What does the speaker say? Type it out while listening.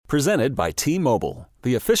Presented by T-Mobile,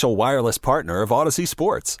 the official wireless partner of Odyssey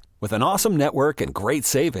Sports. With an awesome network and great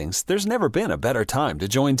savings, there's never been a better time to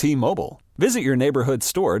join T-Mobile. Visit your neighborhood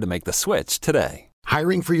store to make the switch today.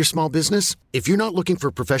 Hiring for your small business? If you're not looking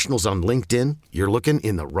for professionals on LinkedIn, you're looking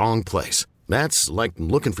in the wrong place. That's like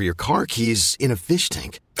looking for your car keys in a fish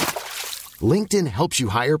tank. LinkedIn helps you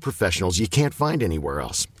hire professionals you can't find anywhere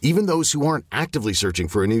else, even those who aren't actively searching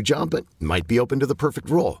for a new job but might be open to the perfect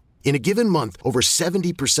role. In a given month, over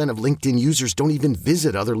 70% of LinkedIn users don't even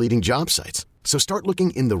visit other leading job sites. So start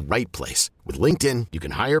looking in the right place. With LinkedIn, you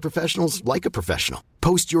can hire professionals like a professional.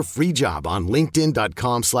 Post your free job on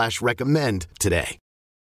linkedin.com/recommend today.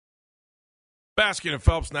 Baskin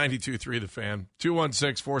Phelps, 92.3 The Fan.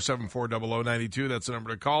 216-474-0092. That's the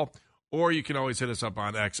number to call. Or you can always hit us up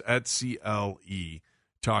on X at CLE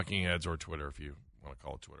Talking Heads, or Twitter if you want to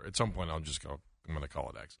call it Twitter. At some point, I'm going to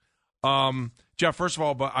call it X. Jeff, first of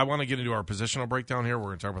all, but I want to get into our positional breakdown here. We're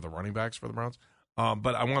going to talk about the running backs for the Browns.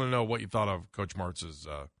 But I want to know what you thought of Coach Martz's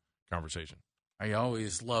conversation. I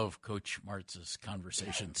always love Coach Martz's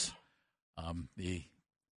conversations. The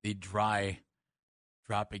dry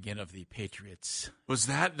dropping in of the Patriots. Was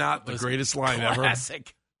that not the greatest line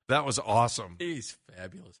classic. ever? That was awesome. He's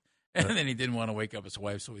fabulous. And then he didn't want to wake up his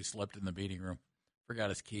wife, so he slept in the meeting room. Forgot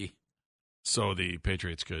his key. So the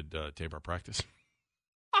Patriots could tape our practice.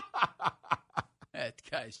 That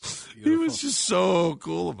guy's just beautiful. He was just so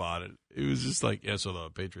cool about it. He was just like, yeah, so the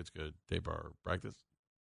Patriots could tape our practice.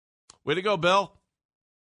 Way to go, Bill.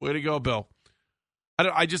 Way to go, Bill.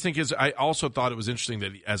 I just think I also thought it was interesting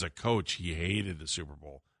that as a coach, he hated the Super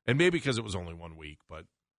Bowl. And maybe because it was only 1 week, but.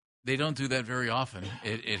 They don't do that very often.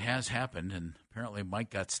 It has happened, and apparently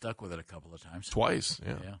Mike got stuck with it a couple of times. Twice,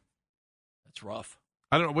 yeah. That's rough.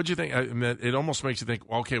 I don't know. What do you think? I mean, it almost makes you think,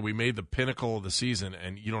 well, okay, we made the pinnacle of the season,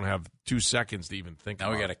 and you don't have 2 seconds to even think about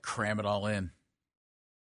it. Now we got to cram it all in.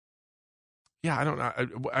 Yeah, I don't know.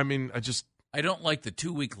 I don't like the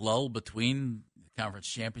 2-week lull between the conference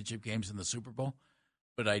championship games and the Super Bowl,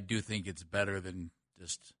 but I do think it's better than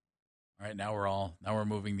just, all right, now we're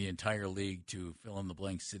moving the entire league to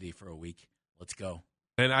fill-in-the-blank city for a week. Let's go.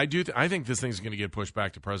 And I think this thing's going to get pushed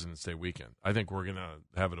back to President's Day weekend. I think we're going to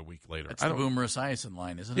have it a week later. That's the Boomer Esiason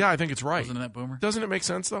line, isn't it? Yeah, I think it's right. Wasn't that Boomer? Doesn't it make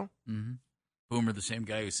sense, though? Mm-hmm. Boomer, the same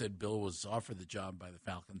guy who said Bill was offered the job by the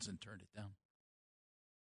Falcons and turned it down.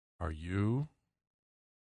 Are you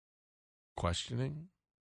questioning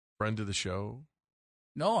friend of the show?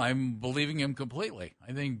 No, I'm believing him completely.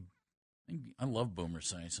 I love Boomer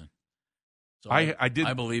Esiason. So I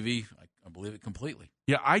believe it completely.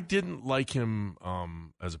 Yeah, I didn't like him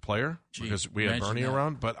as a player because we had Bernie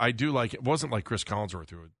around, but I do like it. It wasn't like Chris Collinsworth,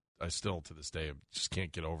 who I still to this day just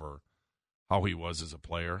can't get over how he was as a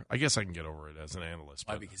player. I guess I can get over it as an analyst.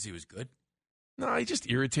 Why? Because he was good? No, he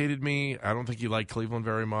just irritated me. I don't think he liked Cleveland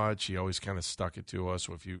very much. He always kind of stuck it to us,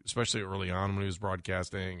 especially early on when he was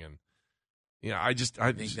broadcasting, and he just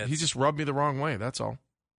rubbed me the wrong way. That's all.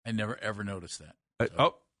 I never ever noticed that.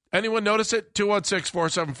 Anyone notice it?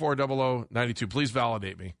 216-474-0092. Please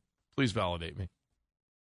validate me. Please validate me.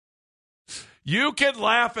 You can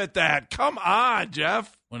laugh at that. Come on,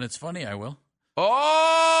 Jeff. When it's funny, I will.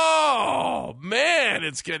 Oh, man,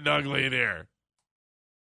 it's getting ugly in here.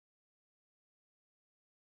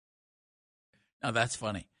 Now, that's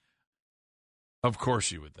funny. Of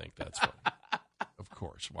course you would think that's funny. Of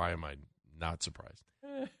course. Why am I not surprised?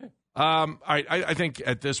 I think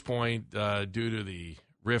at this point, due to the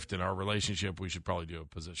rift in our relationship, we should probably do a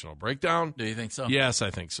positional breakdown. Do you think so? Yes,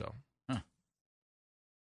 I think so. Huh.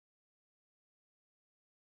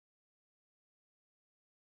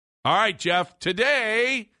 All right, Jeff.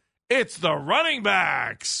 Today, it's the running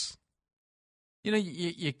backs. You know,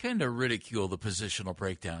 you kind of ridicule the positional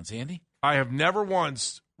breakdowns, Andy. I have never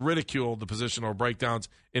once ridiculed the positional breakdowns.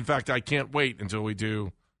 In fact, I can't wait until we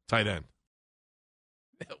do tight end.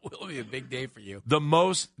 That will be a big day for you. The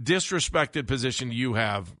most disrespected position you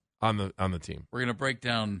have on the team. We're going to break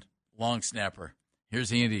down long snapper.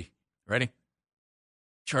 Here's Andy. Ready?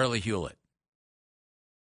 Charlie Hewlett.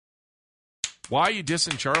 Why are you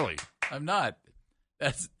dissing Charlie? I'm not.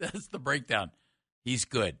 That's the breakdown. He's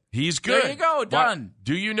good. He's good. There you go. Done. Why?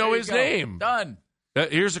 Do you know his name? Done.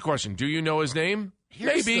 Here's the question. Do you know his name?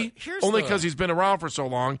 Maybe. Only because he's been around for so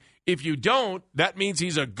long. If you don't, that means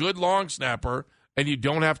he's a good long snapper, and you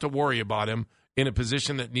don't have to worry about him in a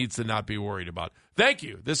position that needs to not be worried about. Thank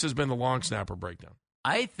you. This has been the long snapper breakdown.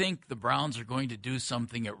 I think the Browns are going to do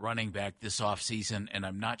something at running back this offseason, and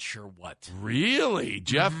I'm not sure what. Really?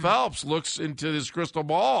 Jeff Phelps looks into his crystal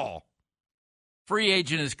ball. Free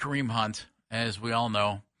agent is Kareem Hunt, as we all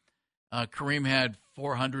know. Kareem had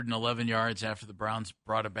 411 yards after the Browns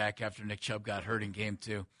brought it back after Nick Chubb got hurt in game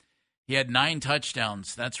 2. He had 9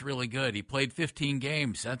 touchdowns. That's really good. He played 15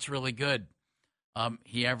 games. That's really good.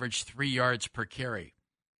 He averaged 3 yards per carry.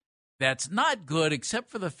 That's not good, except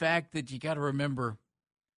for the fact that you got to remember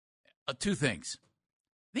 2 things.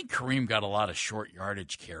 I think Kareem got a lot of short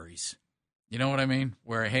yardage carries. You know what I mean?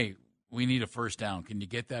 Where, hey, we need a first down. Can you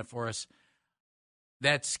get that for us?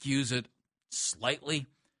 That skews it slightly.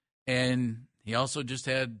 And he also just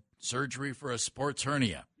had surgery for a sports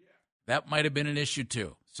hernia. That might have been an issue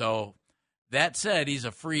too. So that said, he's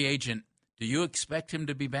a free agent. Do you expect him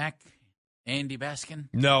to be back, Andy Baskin?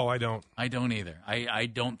 No, I don't. I don't either. I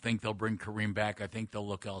don't think they'll bring Kareem back. I think they'll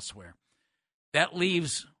look elsewhere. That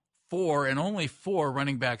leaves 4 and only 4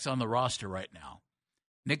 running backs on the roster right now.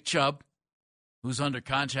 Nick Chubb, who's under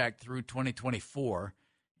contract through 2024.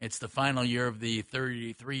 It's the final year of the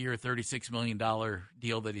 3-year, $36 million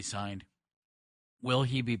deal that he signed. Will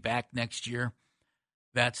he be back next year?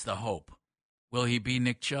 That's the hope. Will he be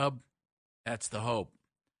Nick Chubb? That's the hope.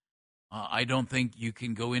 I don't think you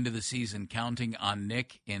can go into the season counting on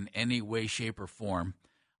Nick in any way, shape, or form.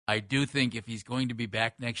 I do think if he's going to be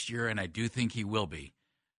back next year, and I do think he will be,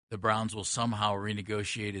 the Browns will somehow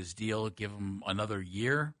renegotiate his deal, give him another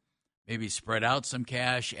year, maybe spread out some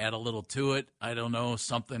cash, add a little to it. I don't know.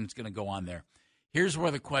 Something's going to go on there. Here's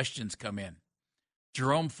where the questions come in.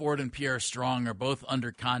 Jerome Ford and Pierre Strong are both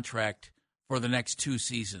under contract for the next 2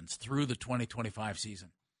 seasons through the 2025 season.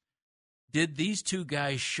 Did these 2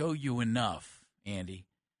 guys show you enough, Andy?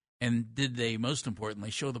 And did they, most importantly,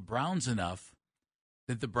 show the Browns enough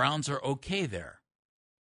that the Browns are okay there?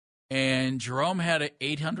 And Jerome had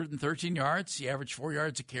 813 yards. He averaged 4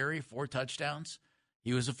 yards a carry, 4 touchdowns.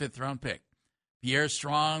 He was a 5th-round pick. Pierre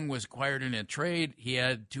Strong was acquired in a trade. He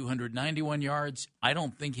had 291 yards. I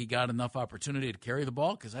don't think he got enough opportunity to carry the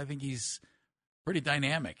ball because I think he's pretty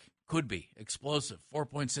dynamic. Could be. Explosive.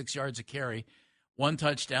 4.6 yards a carry. 1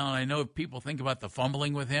 touchdown. I know people think about the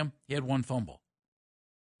fumbling with him. He had 1 fumble.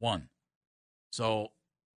 1. So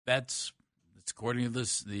that's according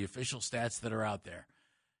to the official stats that are out there.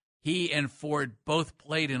 He and Ford both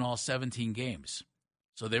played in all 17 games,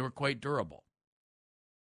 so they were quite durable.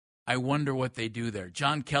 I wonder what they do there.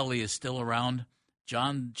 John Kelly is still around.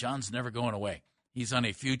 John's never going away. He's on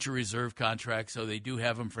a future reserve contract, so they do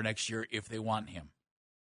have him for next year if they want him.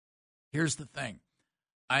 Here's the thing.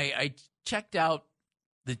 I checked out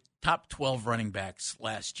the top 12 running backs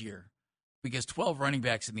last year because 12 running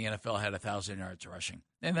backs in the NFL had 1,000 yards rushing.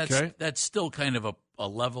 And that's still kind of a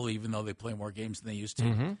level, even though they play more games than they used to.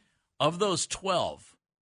 Mm-hmm. Of those 12,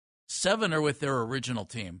 7 are with their original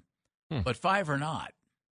team, but 5 are not.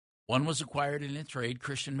 1 was acquired in a trade,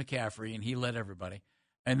 Christian McCaffrey, and he led everybody.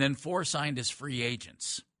 And then 4 signed as free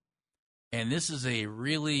agents. And this is a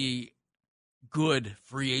really good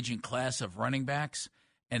free agent class of running backs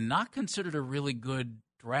and not considered a really good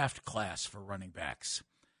draft class for running backs.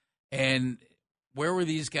 And where were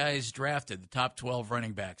these guys drafted, the top 12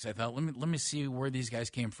 running backs? I thought, let me see where these guys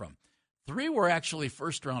came from. 3 were actually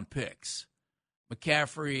first-round picks,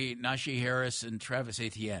 McCaffrey, Najee Harris, and Travis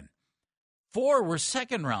Etienne. 4 were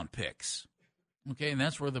second-round picks. Okay, and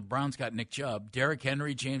that's where the Browns got Nick Chubb. Derrick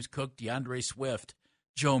Henry, James Cook, DeAndre Swift,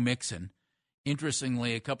 Joe Mixon.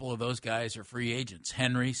 Interestingly, a couple of those guys are free agents,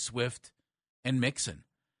 Henry, Swift, and Mixon.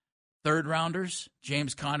 Third-rounders,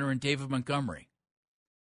 James Conner and David Montgomery.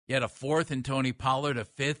 You had a 4th in Tony Pollard, a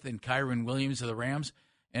 5th in Kyron Williams of the Rams,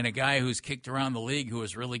 and a guy who's kicked around the league who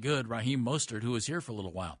was really good, Raheem Mostert, who was here for a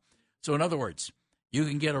little while. So in other words, you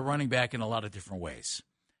can get a running back in a lot of different ways.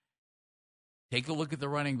 Take a look at the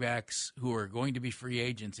running backs who are going to be free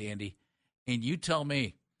agents, Andy, and you tell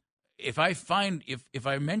me, if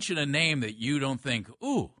I mention a name that you don't think,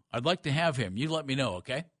 ooh, I'd like to have him, you let me know,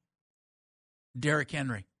 okay? Derrick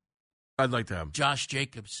Henry. I'd like to have him. Josh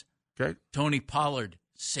Jacobs. Okay. Tony Pollard.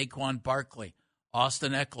 Saquon Barkley.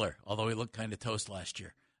 Austin Eckler, although he looked kind of toast last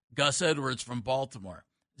year. Gus Edwards from Baltimore.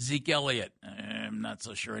 Zeke Elliott. I'm not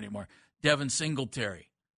so sure anymore. Devin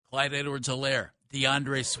Singletary. Clyde Edwards-Helaire.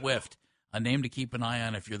 DeAndre Swift. A name to keep an eye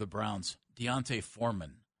on if you're the Browns. Deontay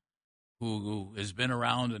Foreman, who has been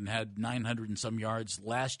around and had 900 and some yards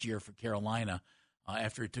last year for Carolina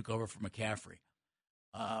after he took over for McCaffrey.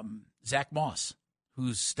 Zach Moss,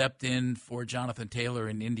 who's stepped in for Jonathan Taylor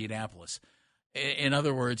in Indianapolis. In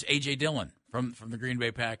other words, A.J. Dillon from the Green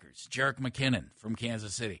Bay Packers. Jerick McKinnon from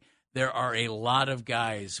Kansas City. There are a lot of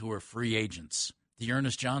guys who are free agents.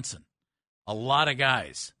 Dearness Johnson. A lot of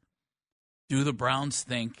guys. Do the Browns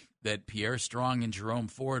think that Pierre Strong and Jerome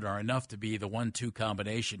Ford are enough to be the 1-2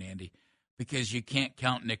 combination, Andy? Because you can't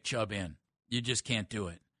count Nick Chubb in. You just can't do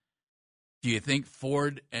it. Do you think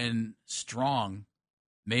Ford and Strong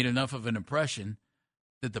made enough of an impression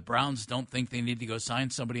that the Browns don't think they need to go sign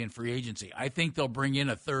somebody in free agency. I think they'll bring in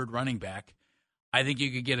a third running back. I think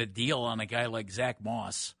you could get a deal on a guy like Zach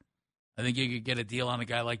Moss. I think you could get a deal on a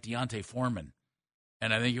guy like Deontay Foreman.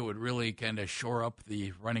 And I think it would really kind of shore up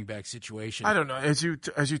the running back situation. I don't know. As you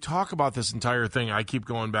talk about this entire thing, I keep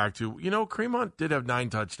going back to, Kareem Hunt did have 9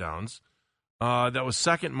 touchdowns. That was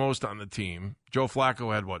second most on the team. Joe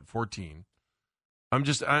Flacco had, 14? I'm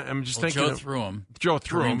just thinking. Joe threw him. Joe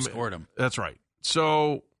threw him. Scored him. That's right.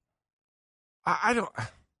 So, I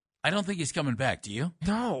don't think he's coming back. Do you?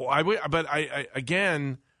 No. But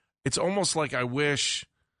again, it's almost like I wish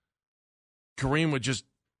Kareem would just.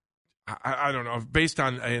 I don't know. Based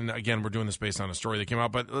on, and again, we're doing this based on a story that came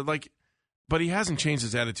out, but he hasn't changed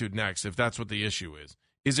his attitude next. If that's what the issue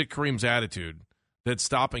is it Kareem's attitude that's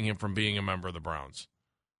stopping him from being a member of the Browns?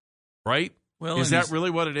 Right? Well, is that really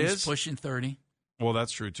what it is? He's pushing 30. Well,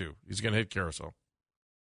 that's true too. He's going to hit carousel.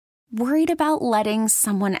 Worried about letting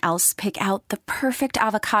someone else pick out the perfect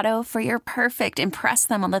avocado for your perfect impress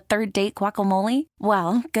them on the third date guacamole?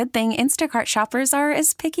 Well, good thing Instacart shoppers are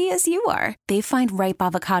as picky as you are. They find ripe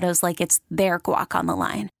avocados like it's their guac on the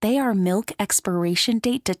line. They are milk expiration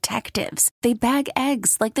date detectives. They bag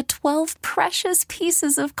eggs like the 12 precious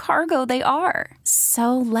pieces of cargo they are.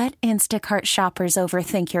 So let Instacart shoppers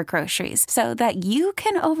overthink your groceries so that you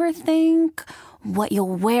can overthink what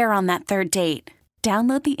you'll wear on that third date.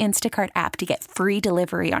 Download the Instacart app to get free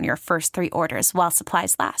delivery on your first 3 orders while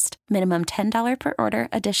supplies last. Minimum $10 per order.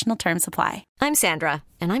 Additional terms apply. I'm Sandra,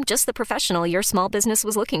 and I'm just the professional your small business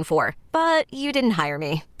was looking for. But you didn't hire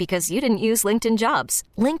me because you didn't use LinkedIn Jobs.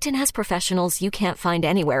 LinkedIn has professionals you can't find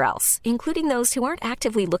anywhere else, including those who aren't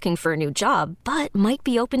actively looking for a new job, but might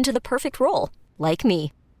be open to the perfect role, like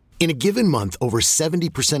me. In a given month, over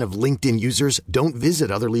 70% of LinkedIn users don't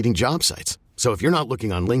visit other leading job sites. So if you're not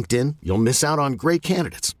looking on LinkedIn, you'll miss out on great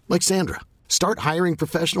candidates like Sandra. Start hiring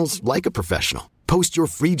professionals like a professional. Post your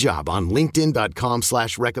free job on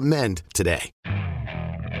linkedin.com/recommend today.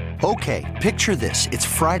 Okay, picture this. It's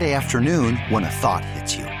Friday afternoon when a thought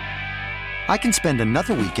hits you. I can spend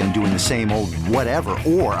another weekend doing the same old whatever,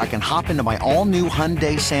 or I can hop into my all-new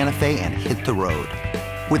Hyundai Santa Fe and hit the road.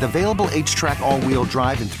 With available H-Track all-wheel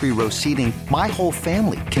drive and 3-row seating, my whole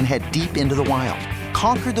family can head deep into the wild.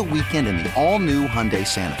 Conquer the weekend in the all-new Hyundai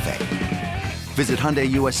Santa Fe. Visit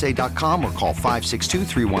HyundaiUSA.com or call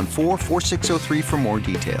 562-314-4603 for more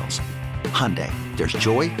details. Hyundai, there's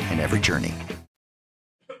joy in every journey.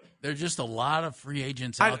 There's just a lot of free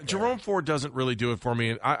agents out there. Jerome Ford doesn't really do it for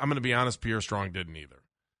me. I'm going to be honest, Pierre Strong didn't either.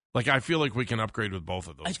 I feel like we can upgrade with both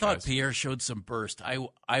of those guys. I thought Pierre showed some burst. I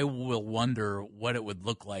will wonder what it would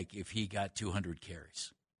look like if he got 200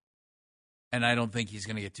 carries. And I don't think he's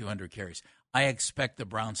going to get 200 carries. I expect the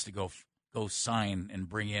Browns to go sign and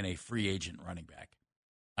bring in a free agent running back.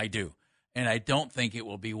 I do. And I don't think it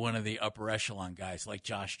will be one of the upper echelon guys like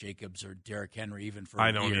Josh Jacobs or Derrick Henry, even for a year.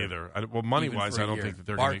 I don't either. Well, money-wise, I don't think that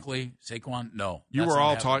they're going to. Barkley, Saquon, no. You were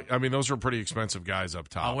all talking. I mean, those were pretty expensive guys up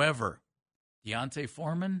top. However, Deontay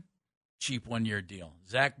Foreman, cheap 1-year deal.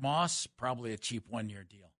 Zach Moss, probably a cheap 1-year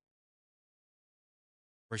deal.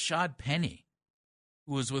 Rashad Penny,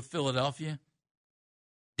 who was with Philadelphia,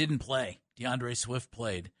 didn't play. DeAndre Swift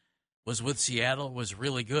played. Was with Seattle, was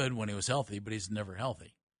really good when he was healthy, but he's never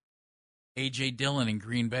healthy. A.J. Dillon in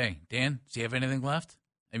Green Bay. Dan, does he have anything left?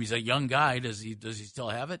 I mean, he's a young guy. Does he still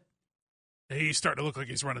have it? He's starting to look like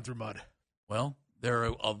he's running through mud. Well,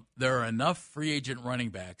 there are enough free agent running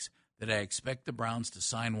backs that I expect the Browns to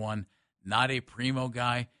sign one, not a primo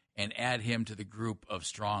guy, and add him to the group of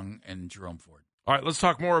Strong and Jerome Ford. All right, let's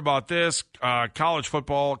talk more about this. College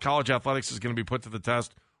football, college athletics is going to be put to the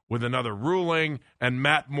test with another ruling, and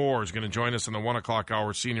Matt Moore is going to join us in the 1 o'clock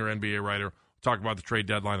hour, senior NBA writer. We'll talk about the trade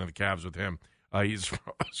deadline of the Cavs with him.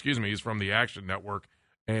 He's from the Action Network,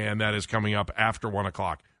 and that is coming up after 1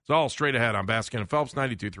 o'clock. It's all straight ahead on Baskin Phelps,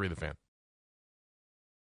 92.3 The Fan.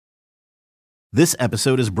 This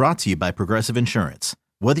episode is brought to you by Progressive Insurance.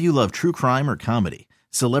 Whether you love true crime or comedy,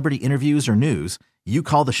 celebrity interviews or news, you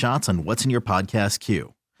call the shots on what's in your podcast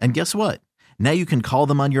queue. And guess what? Now you can call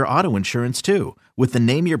them on your auto insurance too with the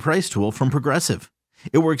Name Your Price tool from Progressive.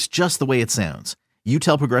 It works just the way it sounds. You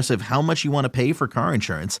tell Progressive how much you want to pay for car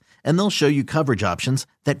insurance, and they'll show you coverage options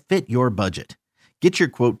that fit your budget. Get your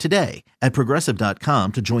quote today at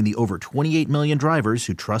Progressive.com to join the over 28 million drivers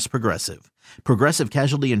who trust Progressive. Progressive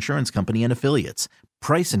Casualty Insurance Company and Affiliates.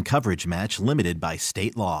 Price and coverage match limited by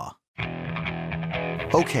state law.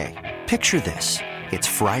 Okay, picture this. It's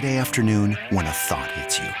Friday afternoon when a thought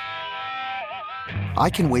hits you.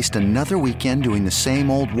 I can waste another weekend doing the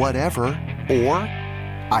same old whatever, or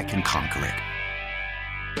I can conquer it.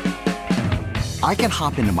 I can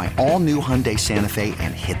hop into my all-new Hyundai Santa Fe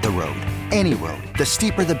and hit the road. Any road. The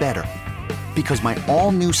steeper, the better. Because my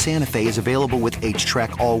all-new Santa Fe is available with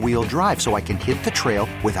H-Track all-wheel drive, so I can hit the trail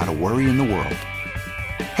without a worry in the world.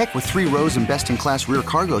 Heck, with 3 rows and best-in-class rear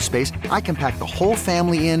cargo space, I can pack the whole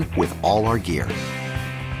family in with all our gear.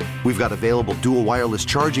 We've got available dual wireless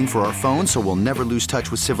charging for our phones, so we'll never lose touch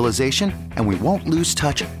with civilization, and we won't lose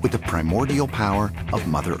touch with the primordial power of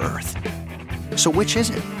Mother Earth. So which is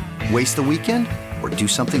it? Waste the weekend or do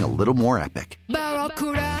something a little more epic?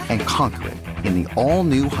 And conquer it in the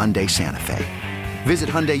all-new Hyundai Santa Fe. Visit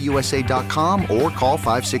HyundaiUSA.com or call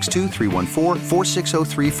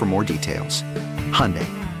 562-314-4603 for more details. Hyundai,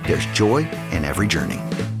 there's joy in every journey.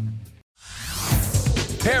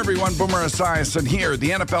 Hey everyone, Boomer Esiason here.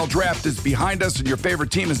 The NFL Draft is behind us and your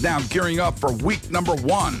favorite team is now gearing up for week number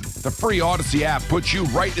 1. The free Odyssey app puts you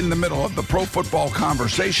right in the middle of the pro football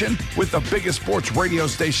conversation with the biggest sports radio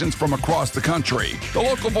stations from across the country. The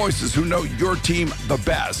local voices who know your team the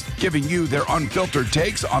best, giving you their unfiltered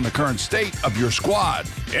takes on the current state of your squad.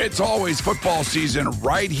 It's always football season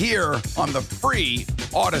right here on the free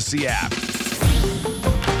Odyssey app.